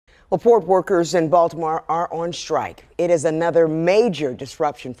Well, port workers in Baltimore are on strike. It is another major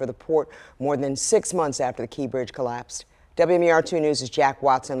disruption for the port more than 6 months after the Key Bridge collapsed. WMER2 News' Jack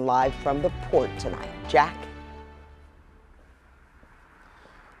Watson live from the port tonight. Jack?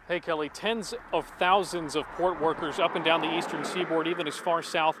 Hey, Kelly, tens of thousands of port workers up and down the eastern seaboard, even as far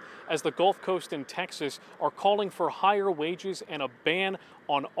south as the Gulf Coast in Texas, are calling for higher wages and a ban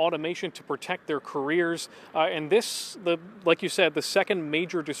on automation to protect their careers. And this, like you said, the second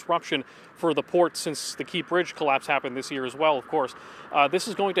major disruption for the port since the Key Bridge collapse happened this year as well, of course. This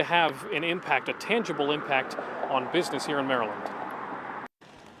is going to have an impact, a tangible impact on business here in Maryland.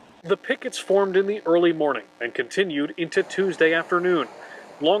 The pickets formed in the early morning and continued into Tuesday afternoon.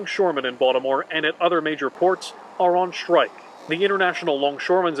 Longshoremen in Baltimore and at other major ports are on strike. The International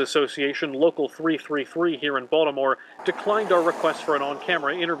Longshoremen's Association, Local 333 here in Baltimore, declined our request for an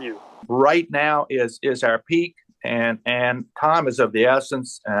on-camera interview. Right now is our peak, and time is of the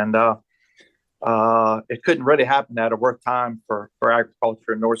essence, and it couldn't really happen at a work time for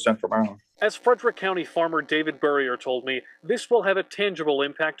agriculture in North Central Maryland. As Frederick County farmer David Burrier told me, this will have a tangible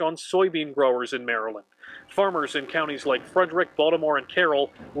impact on soybean growers in Maryland. Farmers in counties like Frederick, Baltimore, and Carroll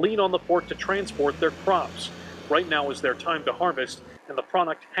lean on the port to transport their crops. Right now is their time to harvest, and the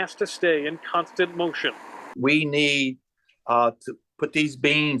product has to stay in constant motion. We need to put these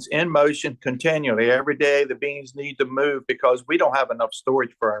beans in motion continually. Every day the beans need to move because we don't have enough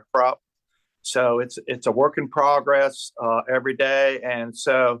storage for our crop. So it's a work in progress every day, and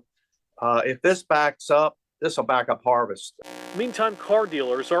so if this backs up, this will back up harvest. Meantime, car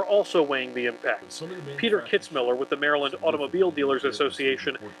dealers are also weighing the impact. Peter Kitzmiller with the Maryland Automobile Dealers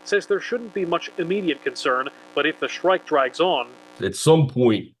Association says there shouldn't be much immediate concern, but if the strike drags on, at some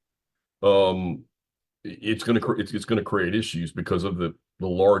point, it's going to create issues because of the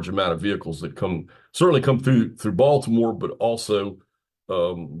large amount of vehicles that certainly come through Baltimore, but also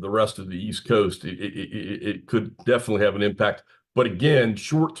the rest of the East Coast. It could definitely have an impact. But again,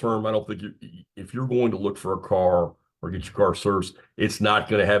 short term, I don't think if you're going to look for a car or get your car serviced, it's not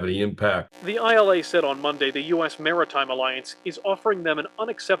going to have any impact. The ILA said on Monday the U.S. Maritime Alliance is offering them an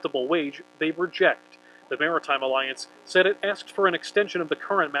unacceptable wage they reject. The Maritime Alliance said it asked for an extension of the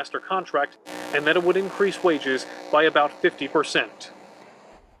current master contract and that it would increase wages by about 50%.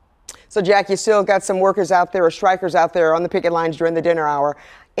 So, Jack, you still got some workers out there or strikers out there on the picket lines during the dinner hour.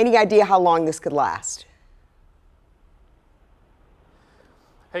 Any idea how long this could last?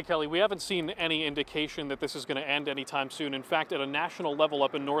 Hey, Kelly, we haven't seen any indication that this is going to end anytime soon. In fact, at a national level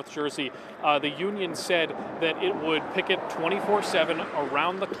up in North Jersey, the union said that it would picket 24/7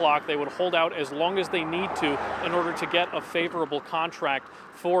 around the clock. They would hold out as long as they need to in order to get a favorable contract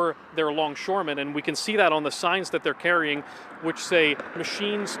for their longshoremen. And we can see that on the signs that they're carrying, which say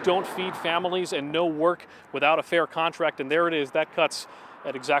machines don't feed families and no work without a fair contract. And there it is. That cuts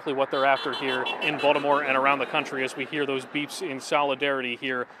at exactly what they're after here in Baltimore and around the country as we hear those beeps in solidarity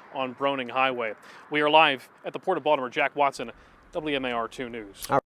here on Browning Highway. We are live at the Port of Baltimore. Jack Watson, WMAR2 News.